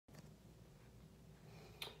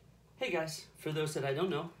Hey guys, for those that I don't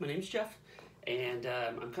know, my name's Jeff, and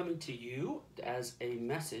I'm coming to you as a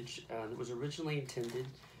message that was originally intended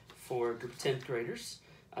for group 10th graders.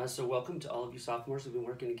 So welcome to all of you sophomores who've been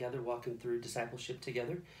working together, walking through discipleship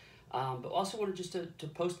together. But also wanted just to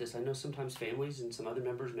post this. I know sometimes families and some other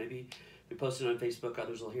members, maybe we post it on Facebook,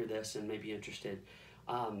 others will hear this and may be interested.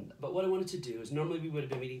 But what I wanted to do is normally we would have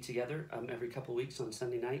been meeting together every couple weeks on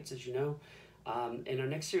Sunday nights, as you know. And our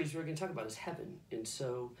next series we're going to talk about is heaven. And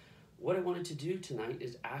so what I wanted to do tonight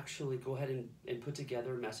is actually go ahead and put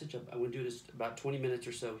together a message. I'm going to do this about 20 minutes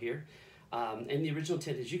or so here. And the original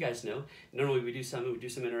intent, as you guys know, normally we do some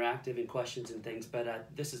interactive and questions and things, but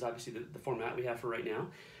this is obviously the format we have for right now.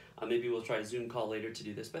 Maybe we'll try a Zoom call later to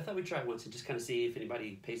do this, but I thought we'd try it once and just kind of see if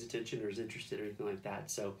anybody pays attention or is interested or anything like that.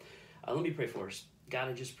 So let me pray for us. God,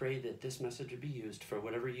 I just pray that this message would be used for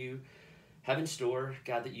whatever you have in store.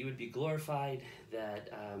 God, that you would be glorified, that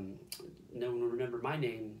no one would remember my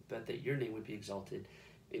name, but that your name would be exalted.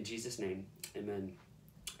 In Jesus' name, amen.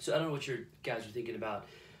 So I don't know what you guys are thinking about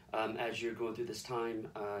as you're going through this time.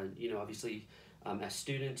 Obviously, as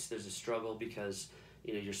students, there's a struggle because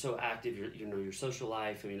you're so active. Your social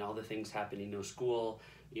life. I mean, all the things happening. No school.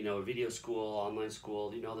 Video school, online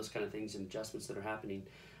school. All those kind of things and adjustments that are happening.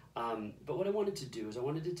 But what I wanted to do is I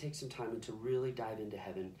wanted to take some time and to really dive into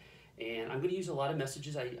heaven. And I'm going to use a lot of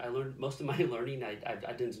messages. I learned most of my learning.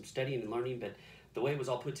 I've done some studying and learning, but the way it was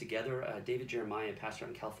all put together, David Jeremiah, a pastor out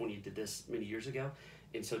in California, did this many years ago.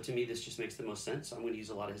 And so to me, this just makes the most sense. So I'm going to use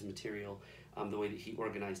a lot of his material, the way that he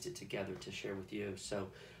organized it together to share with you. So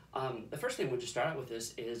the first thing we'll just start out with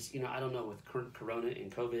this is, I don't know, with current Corona and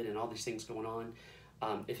COVID and all these things going on,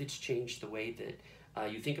 if it's changed the way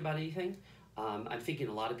that you think about anything. I'm thinking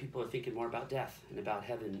a lot of people are thinking more about death and about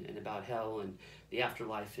heaven and about hell and the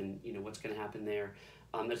afterlife and what's going to happen there.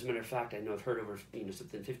 As a matter of fact, I know I've heard over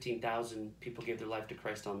something 15,000 people gave their life to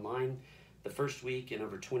Christ online the first week and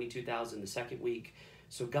over 22,000 the second week.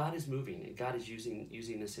 So God is moving and God is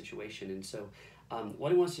using this situation. And so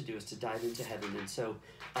what He wants to do is to dive into heaven. And so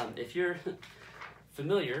if you're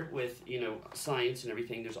familiar with science and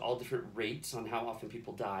everything, there's all different rates on how often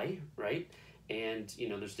people die, right? And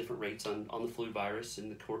there's different rates on the flu virus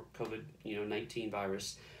and the COVID-19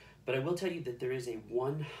 virus. But I will tell you that there is a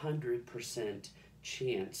 100%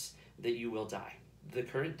 chance that you will die. The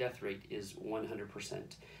current death rate is 100%.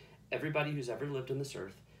 Everybody who's ever lived on this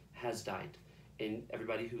earth has died. And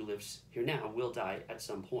everybody who lives here now will die at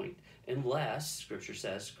some point. Unless, Scripture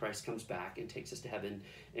says, Christ comes back and takes us to heaven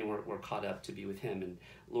and we're caught up to be with Him. And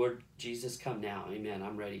Lord Jesus, come now. Amen.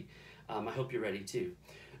 I'm ready. I hope you're ready too.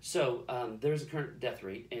 So there's a current death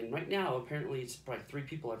rate, and right now apparently it's probably 3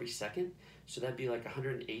 people every second, so that'd be like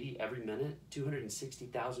 180 every minute.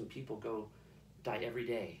 260,000 people die every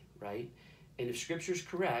day, right? And if Scripture's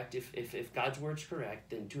correct, if God's word's correct,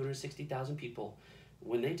 then 260,000 people,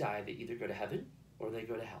 when they die, they either go to heaven or they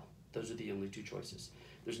go to hell. Those are the only 2 choices.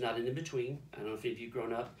 There's not an in-between. I don't know if you've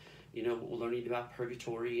grown up, learning about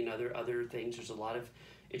purgatory and other things. There's a lot of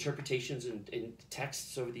interpretations and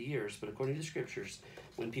texts over the years, but according to the Scriptures,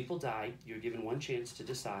 when people die, you're given one chance to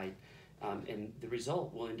decide, and the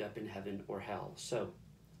result will end up in heaven or hell. So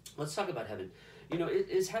let's talk about heaven.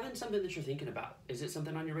 Is heaven something that you're thinking about? Is it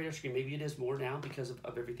something on your radar screen? Maybe it is more now because of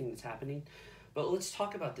everything that's happening. But let's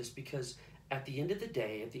talk about this because at the end of the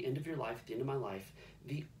day, at the end of your life, at the end of my life,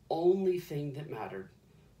 the only thing that mattered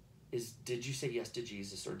is, did you say yes to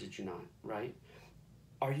Jesus or did you not, right?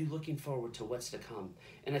 Are you looking forward to what's to come?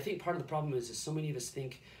 And I think part of the problem is so many of us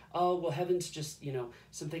think, oh, well, heaven's just,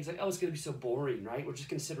 some things like, oh, it's going to be so boring, right? We're just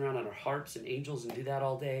going to sit around on our harps and angels and do that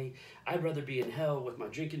all day. I'd rather be in hell with my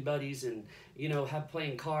drinking buddies and, have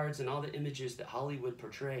playing cards and all the images that Hollywood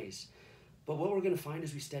portrays. But what we're going to find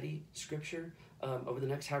as we study Scripture over the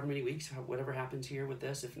next however many weeks, whatever happens here with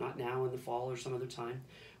this, if not now in the fall or some other time,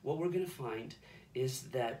 what we're going to find is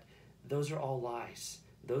that those are all lies.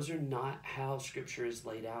 Those are not how Scripture is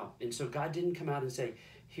laid out. And so God didn't come out and say,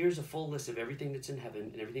 here's a full list of everything that's in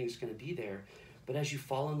heaven and everything that's going to be there. But as you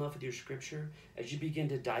fall in love with your Scripture, as you begin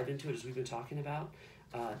to dive into it, as we've been talking about,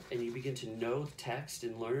 and you begin to know the text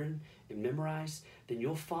and learn and memorize, then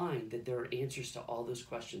you'll find that there are answers to all those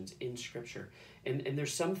questions in Scripture. And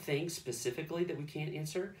there's some things specifically that we can't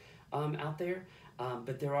answer out there,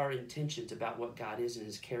 but there are intentions about what God is and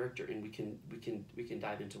His character, and we can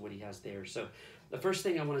dive into what He has there. So the first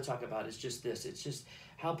thing I want to talk about is just this. It's just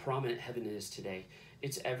how prominent heaven is today.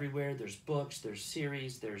 It's everywhere. There's books, there's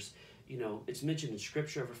series, there's, it's mentioned in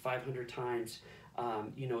Scripture over 500 times.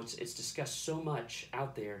 It's discussed so much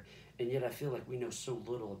out there. and yet I feel like we know so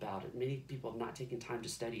little about it. Many people have not taken time to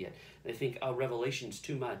study it. They think, oh, Revelation's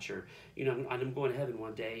too much, or, I'm going to heaven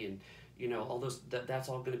one day, and, all that's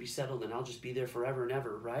all going to be settled, and I'll just be there forever and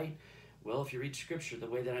ever, right? Well, if you read Scripture the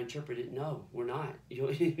way that I interpret it, no, we're not.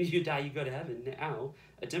 You die, you go to heaven now,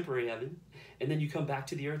 a temporary heaven, and then you come back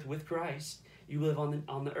to the earth with Christ. You live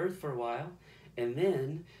on the earth for a while, and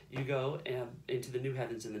then you go into the new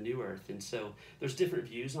heavens and the new earth. And so there's different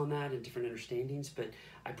views on that and different understandings, but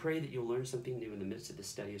I pray that you'll learn something new in the midst of the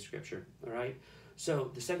study of Scripture, all right?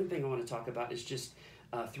 So the second thing I want to talk about is just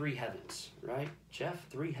three heavens, right? Jeff,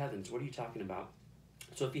 three heavens, what are you talking about?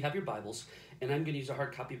 So if you have your Bibles, and I'm going to use a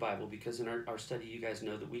hard copy Bible because in our study, you guys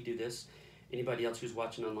know that we do this. Anybody else who's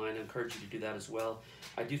watching online, I encourage you to do that as well.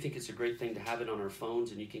 I do think it's a great thing to have it on our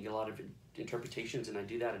phones, and you can get a lot of interpretations, and I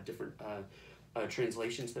do that at different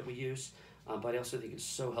translations that we use. But I also think it's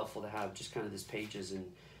so helpful to have just kind of these pages and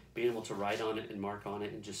being able to write on it and mark on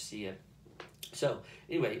it and just see it. So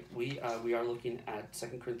anyway, we are looking at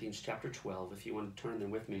 2 Corinthians chapter 12. If you want to turn there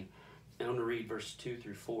with me, I want to read verse 2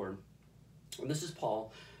 through 4. And this is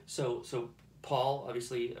Paul. So Paul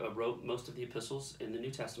obviously wrote most of the epistles in the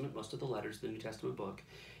New Testament, most of the letters in the New Testament book.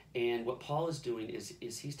 And what Paul is doing is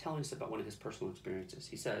he's telling us about one of his personal experiences.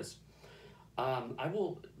 He says, I'll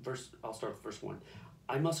start with verse 1.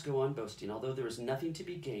 I must go on boasting. Although there is nothing to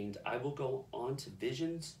be gained, I will go on to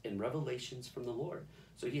visions and revelations from the Lord.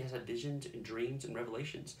 So he has had visions and dreams and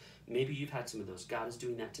revelations. Maybe you've had some of those. God is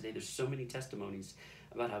doing that today. There's so many testimonies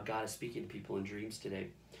about how God is speaking to people in dreams today.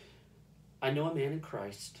 I know a man in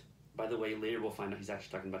Christ. By the way, later we'll find out he's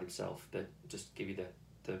actually talking about himself, but just give you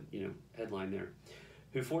the headline there.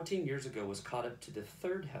 Who 14 years ago was caught up to the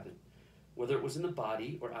third heaven. Whether it was in the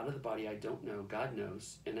body or out of the body, I don't know. God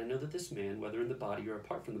knows. And I know that this man, whether in the body or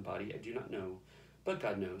apart from the body, I do not know, but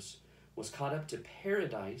God knows, was caught up to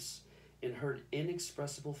paradise and heard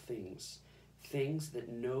inexpressible things, things that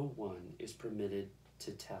no one is permitted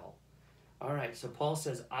to tell. All right, so Paul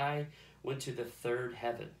says, I went to the third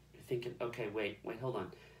heaven. You're thinking, okay, wait, hold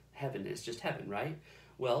on. Heaven is just heaven, right?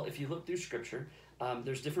 Well, if you look through Scripture,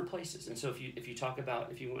 there's different places. And so if you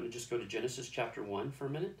want to just go to Genesis chapter 1 for a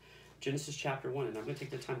minute, Genesis chapter 1, and I'm going to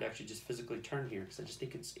take the time to actually just physically turn here because I just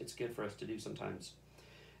think it's good for us to do sometimes.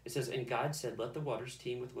 It says, and God said, let the waters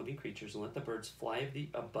teem with living creatures and let the birds fly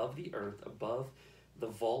above the earth, above the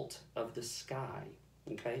vault of the sky.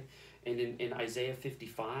 Okay? And in Isaiah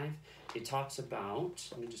 55, it talks about,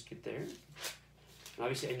 let me just get there. And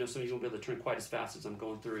obviously, I know some of you won't be able to turn quite as fast as I'm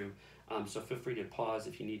going through, so feel free to pause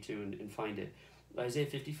if you need to and find it. Isaiah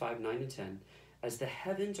 55, 9 and 10. As the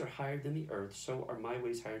heavens are higher than the earth, so are my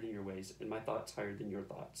ways higher than your ways, and my thoughts higher than your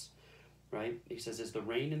thoughts. Right? He says, as the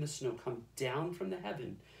rain and the snow come down from the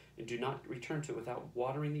heaven and do not return to it without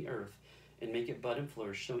watering the earth and make it bud and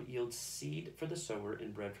flourish, so it yields seed for the sower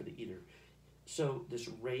and bread for the eater. So this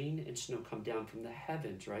rain and snow come down from the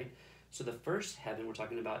heavens, right? So the first heaven we're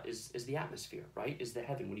talking about is the atmosphere, right? Is the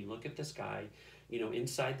heaven. When you look at the sky,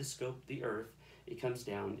 inside the scope, the earth, it comes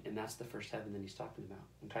down, and that's the first heaven that he's talking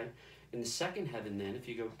about, okay? In the second heaven then, if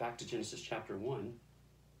you go back to Genesis chapter 1,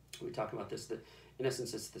 we talk about this, that in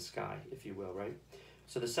essence it's the sky, if you will, right?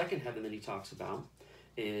 So the second heaven that he talks about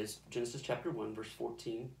is Genesis chapter 1, verse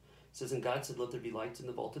 14. It says, and God said, let there be lights in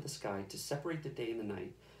the vault of the sky to separate the day and the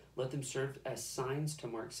night. Let them serve as signs to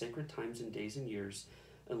mark sacred times and days and years,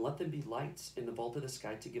 and let them be lights in the vault of the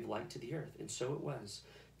sky to give light to the earth. And so it was.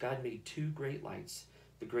 God made two great lights,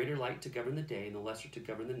 the greater light to govern the day and the lesser to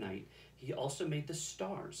govern the night. He also made the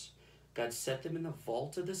stars. God set them in the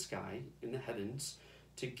vault of the sky, in the heavens,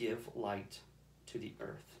 to give light to the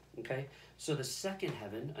earth. Okay? So the second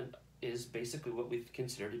heaven is basically what we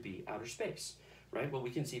consider to be outer space, right? What we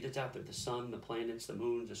can see that's out there, the sun, the planets, the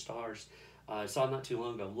moon, the stars. I saw not too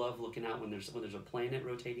long ago, love looking out when there's a planet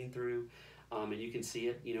rotating through, and you can see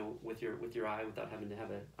it, with your eye without having to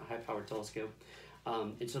have a high-powered telescope.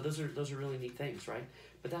 And so those are really neat things, right?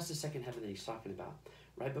 But that's the second heaven that he's talking about,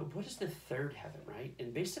 right? But what is the third heaven, right?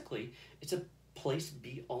 And basically, it's a place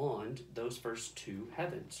beyond those first two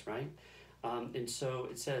heavens, right? And so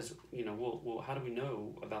it says, well, how do we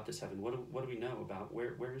know about this heaven? What do we know about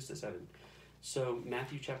where is this heaven? So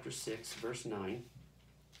Matthew chapter 6, verse 9,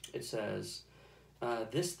 it says,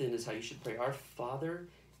 this then is how you should pray. Our Father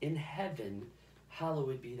in heaven,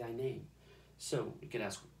 hallowed be thy name. So you can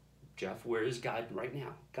ask, Jeff, where is God right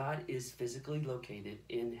now? God is physically located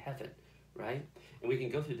in heaven, right? And we can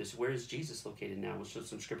go through this. Where is Jesus located now? We'll show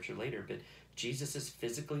some scripture later, but Jesus is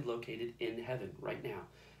physically located in heaven right now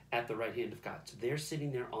at the right hand of God. So they're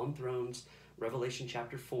sitting there on thrones. Revelation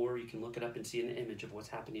chapter 4, you can look it up and see an image of what's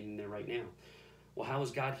happening in there right now. Well, how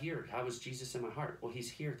is God here? How is Jesus in my heart? Well, he's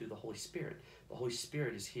here through the Holy Spirit. The Holy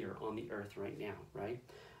Spirit is here on the earth right now, right?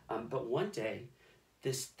 But one day,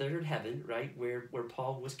 this third heaven, right, where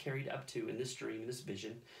Paul was carried up to in this dream, in this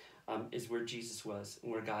vision, is where Jesus was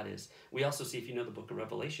and where God is. We also see, if you know the book of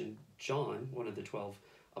Revelation, John, one of the 12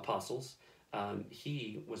 apostles,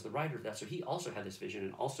 he was the writer of that, so he also had this vision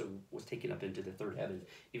and also was taken up into the third heaven,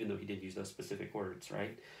 even though he didn't use those specific words,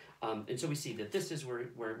 right? And so we see that this is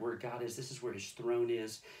where God is, this is where his throne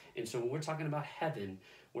is. And so when we're talking about heaven,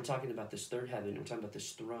 we're talking about this third heaven, we're talking about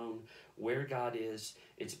this throne, where God is.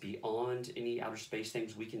 It's beyond any outer space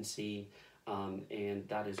things we can see, and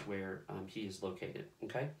that is where he is located,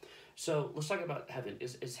 okay? So let's talk about heaven.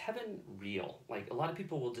 Is heaven real? Like, a lot of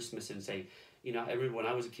people will dismiss it and say, you know, I remember when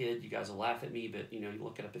I was a kid, you guys will laugh at me, but, you know, you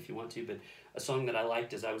look it up if you want to, but a song that I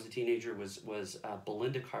liked as I was a teenager was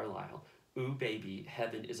Belinda Carlisle, "Ooh Baby,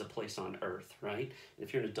 Heaven is a Place on Earth," right? And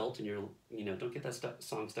if you're an adult and you're, you know, don't get that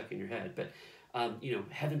song stuck in your head, but, you know,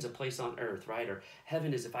 heaven's a place on earth, right? Or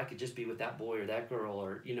heaven is if I could just be with that boy or that girl,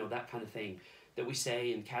 or, you know, that kind of thing that we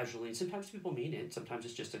say and casually, and sometimes people mean it, sometimes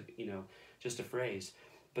it's just a, you know, just a phrase.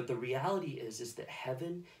 But the reality is that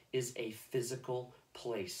heaven is a physical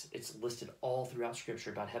place. It's listed all throughout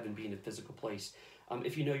Scripture about heaven being a physical place.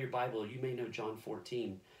 If you know your Bible, you may know John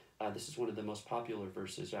 14. This is one of the most popular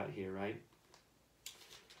verses out here, right?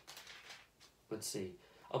 Let's see.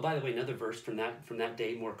 Oh, by the way, another verse from that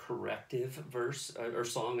day, more corrective verse, or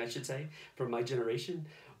song, I should say, from my generation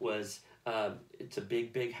was, "It's a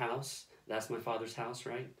big, big house. That's my Father's house,"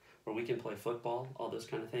 right? Where we can play football, all those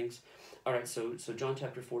kind of things. All right, so John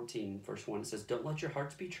chapter 14, verse 1, it says, "Don't let your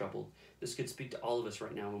hearts be troubled." This could speak to all of us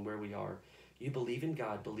right now and where we are. "You believe in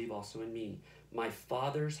God, believe also in me. My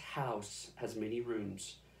Father's house has many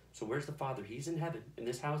rooms." So where's the Father? He's in heaven. In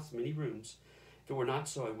this house, many rooms. "If it were not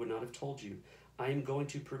so, I would not have told you. I am going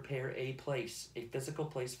to prepare a place, a physical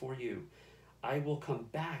place for you. I will come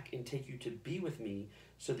back and take you to be with me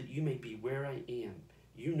so that you may be where I am.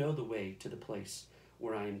 You know the way to the place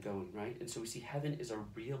where I am going," right? And so we see heaven is a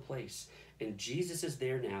real place. And Jesus is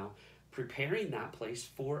there now, preparing that place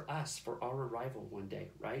for us, for our arrival one day,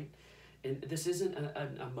 right? And this isn't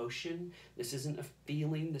an emotion. This isn't a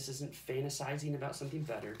feeling. This isn't fantasizing about something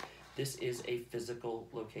better. This is a physical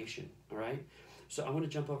location, all right? So I want to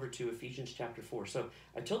jump over to Ephesians chapter 4. So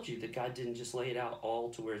I told you that God didn't just lay it out all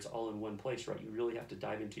to where it's all in one place, right? You really have to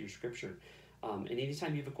dive into your scripture. And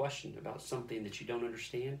anytime you have a question about something that you don't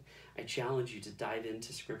understand, I challenge you to dive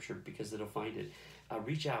into scripture because it'll find it.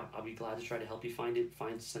 Reach out. I'll be glad to try to help you find it.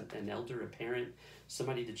 Find an elder, a parent,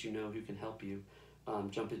 somebody that you know who can help you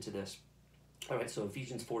jump into this. All right, so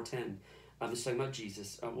Ephesians 4:10. This is talking about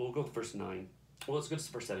Jesus. We'll go to verse 9. Well, let's go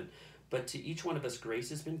to verse 7. "But to each one of us grace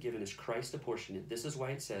has been given as Christ apportioned it." This is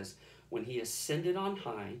why it says, "When he ascended on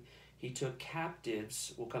high, he took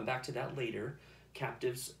captives." We'll come back to that later.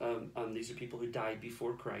 Captives, these are people who died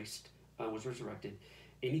before Christ was resurrected.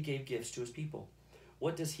 "And he gave gifts to his people."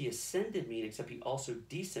 What does he ascended mean except he also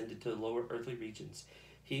descended to the lower earthly regions?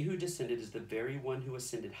 He who descended is the very one who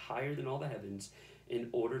ascended higher than all the heavens in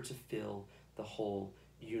order to fill the whole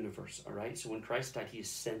universe, all right? So when Christ died, he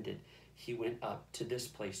ascended. He went up to this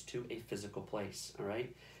place, to a physical place, all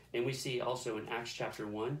right? And we see also in Acts chapter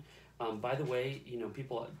 1, by the way, you know,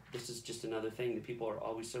 people, this is just another thing that people are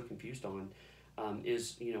always so confused on,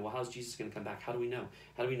 is, you know, well, how's Jesus going to come back? How do we know?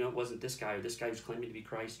 How do we know it wasn't this guy or this guy who's claiming to be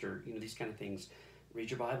Christ, or, you know, these kind of things?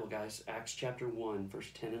 Read your Bible, guys. Acts chapter 1, verse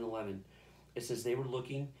 10 and 11. It says, "They were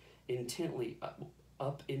looking intently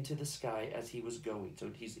up into the sky as he was going." So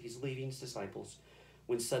he's leaving his disciples.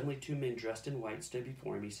 "When suddenly two men dressed in white stood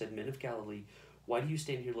before him. He said, 'Men of Galilee, why do you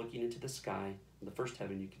stand here looking into the sky?'" The first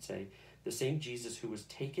heaven, you could say. "The same Jesus who was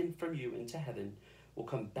taken from you into heaven will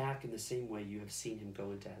come back in the same way you have seen him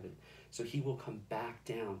go into heaven." So he will come back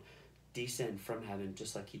down, descend from heaven,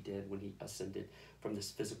 just like he did when he ascended from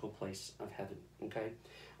this physical place of heaven, okay?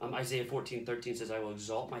 Isaiah 14:13 says, "I will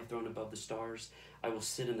exalt my throne above the stars. I will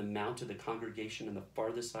sit in the mount of the congregation on the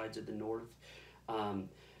farthest sides of the north."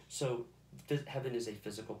 So heaven is a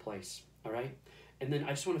physical place, all right? And then I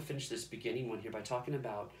just want to finish this beginning one here by talking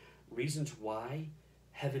about reasons why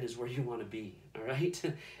heaven is where you want to be, all right?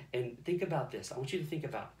 And think about this. I want you to think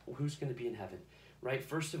about who's going to be in heaven, right?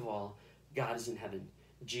 First of all, God is in heaven.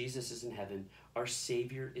 Jesus is in heaven. Our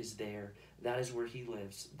Savior is there. That is where he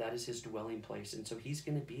lives. That is his dwelling place. And so he's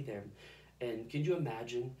going to be there. And can you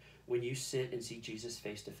imagine when you sit and see Jesus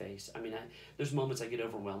face to face? I mean, there's moments I get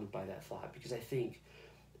overwhelmed by that thought, because I think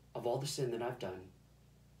of all the sin that I've done,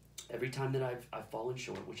 every time that I've fallen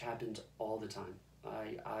short, which happens all the time.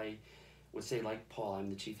 I would say, like Paul, I'm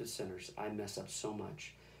the chief of sinners. I mess up so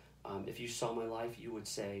much. If you saw my life, you would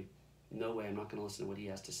say, No way, I'm not going to listen to what he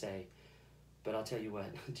has to say. But I'll tell you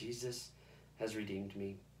what, Jesus has redeemed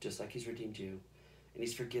me, just like he's redeemed you. And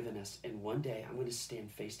he's forgiven us. And one day I'm going to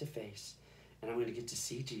stand face to face, and I'm going to get to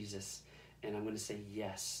see Jesus, and I'm going to say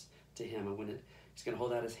yes to him. He's going to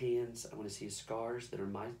hold out his hands. I want to see his scars that are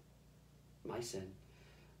my sin.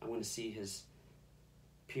 I want to see his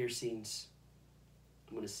piercings.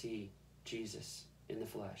 I'm going to see Jesus in the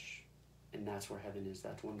flesh. And that's where heaven is.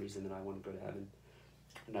 That's one reason that I want to go to heaven.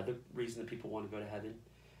 Another reason that people want to go to heaven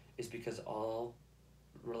is because all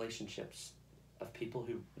relationships of people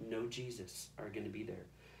who know Jesus are going to be there.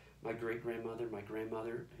 My great-grandmother, my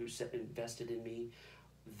grandmother who invested in me,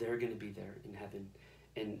 they're going to be there in heaven.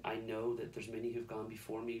 And I know that there's many who've gone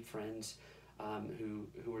before me, friends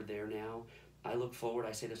who are there now. I look forward,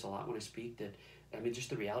 I say this a lot when I speak, that, I mean, just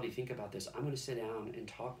the reality, think about this. I'm going to sit down and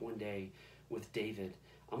talk one day with David.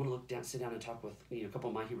 I'm going to sit down and talk with, a couple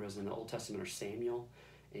of my heroes in the Old Testament are Samuel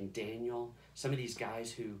and Daniel. Some of these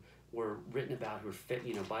guys who were written about, who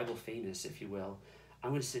are, Bible famous, if you will.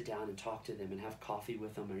 I'm going to sit down and talk to them and have coffee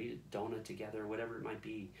with them or eat a donut together or whatever it might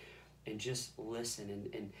be, and just listen.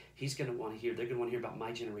 And he's going to want to hear, they're going to want to hear about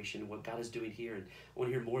my generation and what God is doing here. And I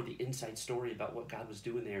want to hear more of the inside story about what God was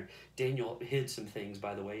doing there. Daniel hid some things,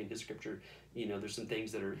 by the way, in his scripture. There's some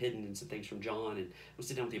things that are hidden and some things from John. And we'll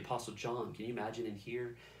sit down with the Apostle John. Can you imagine and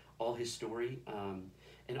hear all his story?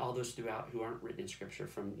 And all those throughout who aren't written in scripture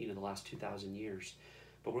from, the last 2,000 years.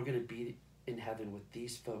 But we're going to be in heaven with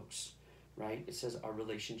these folks, right? It says our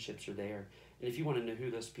relationships are there. And if you want to know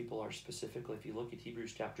who those people are specifically, if you look at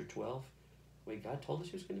Hebrews chapter 12, wait, God told us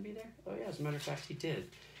he was going to be there? Oh yeah, as a matter of fact, he did.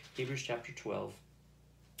 Hebrews chapter 12,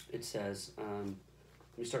 it says, let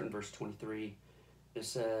me start in verse 23. It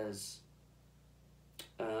says,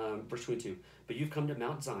 verse 22, but you've come to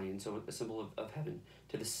Mount Zion, so a symbol of heaven,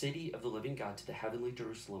 to the city of the living God, to the heavenly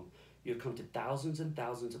Jerusalem. You have come to thousands and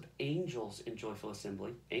thousands of angels in joyful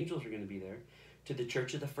assembly. Angels are going to be there. To the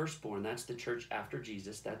church of the firstborn. That's the church after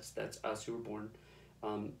Jesus. That's us who were born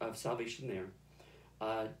of salvation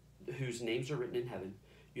there. Whose names are written in heaven.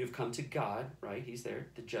 You have come to God, right? He's there,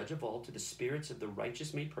 the judge of all. To the spirits of the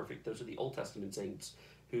righteous made perfect. Those are the Old Testament saints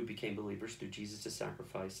who became believers through Jesus'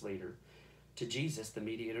 sacrifice later. To Jesus, the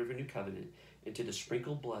mediator of a new covenant. And to the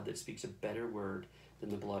sprinkled blood that speaks a better word than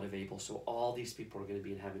the blood of Abel. So all these people are going to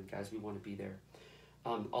be in heaven, guys. We want to be there.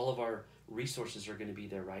 All of our resources are going to be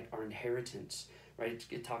there, right? Our inheritance, right?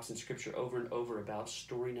 It talks in scripture over and over about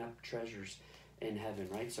storing up treasures in heaven,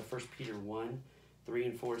 right? So 1 Peter 1, 3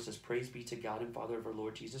 and 4 says, praise be to God and Father of our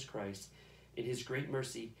Lord Jesus Christ. In his great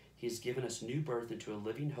mercy, he has given us new birth into a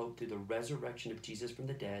living hope through the resurrection of Jesus from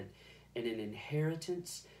the dead, and an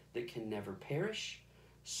inheritance that can never perish,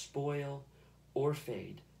 spoil, or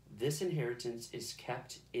fade. This inheritance is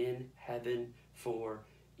kept in heaven for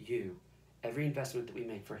you. Every investment that we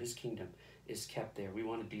make for his kingdom is kept there. We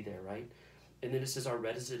want to be there, right? And then it says our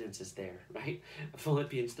residence is there, right?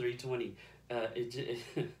 Philippians 3:20.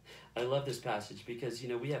 I love this passage because,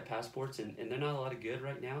 we have passports and they're not a lot of good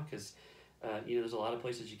right now because, there's a lot of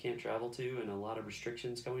places you can't travel to and a lot of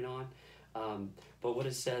restrictions going on. But what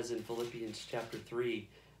it says in Philippians chapter 3,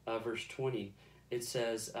 verse 20, it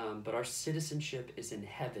says, but our citizenship is in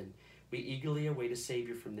heaven. We eagerly await a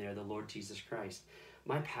Savior from there, the Lord Jesus Christ.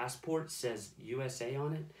 My passport says USA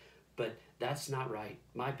on it, but that's not right.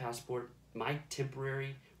 My passport, my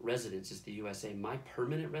temporary residence is the USA. My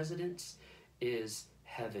permanent residence is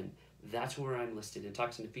heaven. That's where I'm listed. It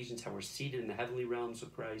talks in Ephesians how we're seated in the heavenly realms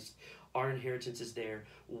of Christ. Our inheritance is there.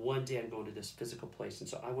 One day I'm going to this physical place. And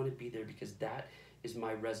so I want to be there because that is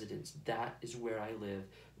my residence. That is where I live.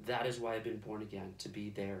 That is why I've been born again, to be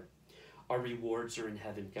there. Our rewards are in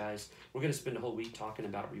heaven, guys. We're going to spend a whole week talking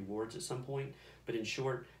about rewards at some point. But in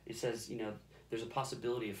short, it says, there's a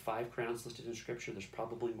possibility of 5 crowns listed in Scripture. There's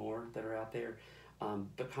probably more that are out there.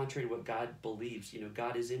 But contrary to what God believes,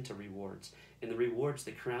 God is into rewards. And the rewards,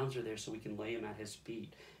 the crowns are there so we can lay them at his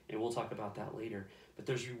feet. And we'll talk about that later. But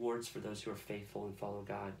there's rewards for those who are faithful and follow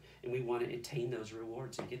God. And we want to attain those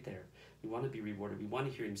rewards and get there. We want to be rewarded. We want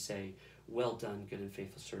to hear him say, well done, good and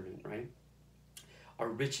faithful servant, right? Our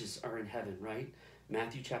riches are in heaven, right?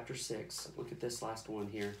 Matthew chapter 6. Look at this last one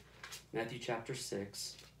here. Matthew chapter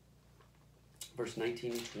 6, verse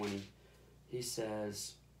 19 and 20. He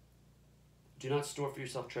says, do not store for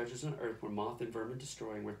yourself treasures on earth where moth and vermin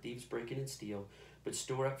destroy and where thieves break in and steal, but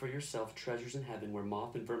store up for yourself treasures in heaven where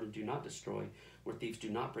moth and vermin do not destroy, where thieves do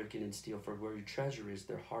not break in and steal. For where your treasure is,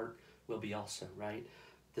 their heart will be also, right?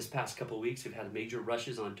 This past couple of weeks, we've had major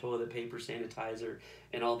rushes on toilet paper, sanitizer,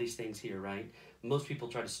 and all these things here, right? Most people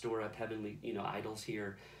try to store up heavenly, idols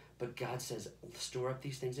here. But God says, store up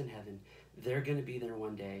these things in heaven. They're going to be there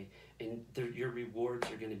one day, and your rewards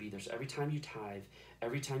are going to be there. others, every time you tithe,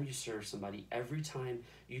 every time you serve somebody, every time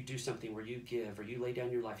you do something where you give or you lay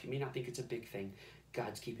down your life, you may not think it's a big thing.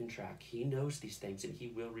 God's keeping track. He knows these things, and he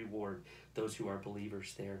will reward those who are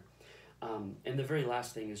believers there. And the very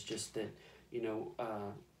last thing is just that,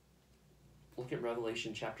 look at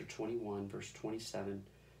Revelation chapter 21, verse 27.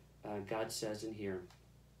 God says in here,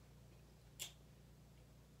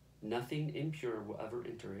 nothing impure will ever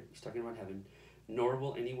enter it. He's talking about heaven. Nor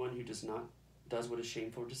will anyone who does what is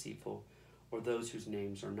shameful or deceitful, or those whose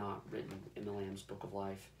names are not written in the Lamb's book of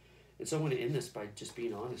life. And so I want to end this by just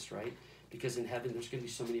being honest, right? Because in heaven, there's going to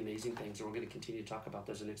be so many amazing things, and we're going to continue to talk about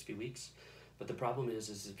those in the next few weeks. But the problem is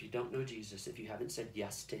if you don't know Jesus, if you haven't said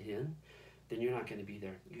yes to him, then you're not going to be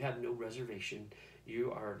there. You have no reservation.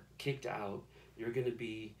 You are kicked out. You're going to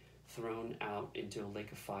be thrown out into a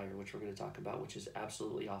lake of fire, which we're going to talk about, which is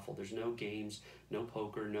absolutely awful. There's no games, no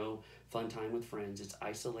poker, no fun time with friends. It's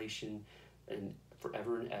isolation and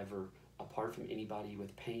forever and ever, apart from anybody,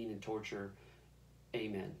 with pain and torture.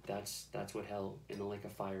 Amen. That's what hell in the lake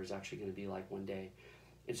of fire is actually going to be like one day.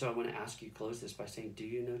 And so I want to ask you, close this by saying, do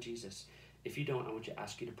you know Jesus? If you don't, I want to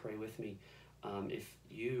ask you to pray with me. If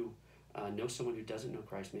you know someone who doesn't know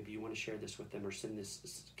Christ, maybe you want to share this with them or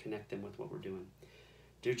connect them with what we're doing.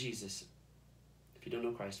 Dear Jesus, if you don't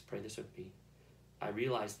know Christ, pray this with me. I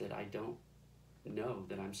realize that I don't know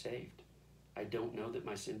that I'm saved. I don't know that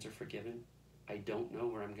my sins are forgiven. I don't know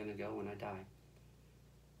where I'm going to go when I die.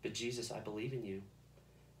 But Jesus, I believe in you.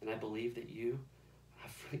 And I believe that you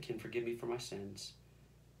can forgive me for my sins.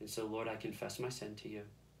 And so, Lord, I confess my sin to you.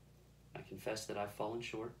 I confess that I've fallen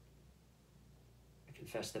short. I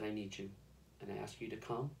confess that I need you. And I ask you to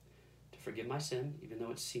come to forgive my sin, even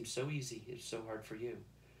though it seems so easy, it's so hard for you.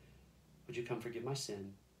 Would you come forgive my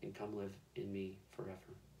sin and come live in me forever?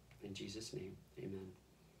 In Jesus' name, amen.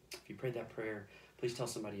 If you prayed that prayer, please tell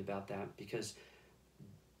somebody about that, because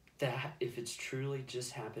that, if it's truly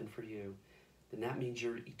just happened for you, then that means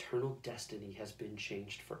your eternal destiny has been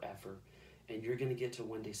changed forever. And you're going to get to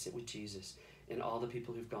one day sit with Jesus and all the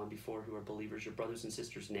people who've gone before who are believers, your brothers and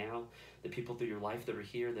sisters now, the people through your life that are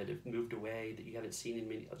here that have moved away, that you haven't seen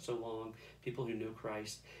in so long, people who know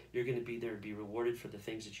Christ. You're going to be there and be rewarded for the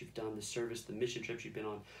things that you've done, the service, the mission trips you've been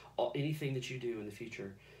on, anything that you do in the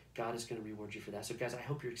future. God is going to reward you for that. So guys, I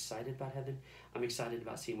hope you're excited about heaven. I'm excited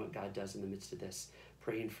about seeing what God does in the midst of this.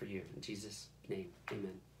 Praying for you. In Jesus' name,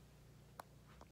 amen.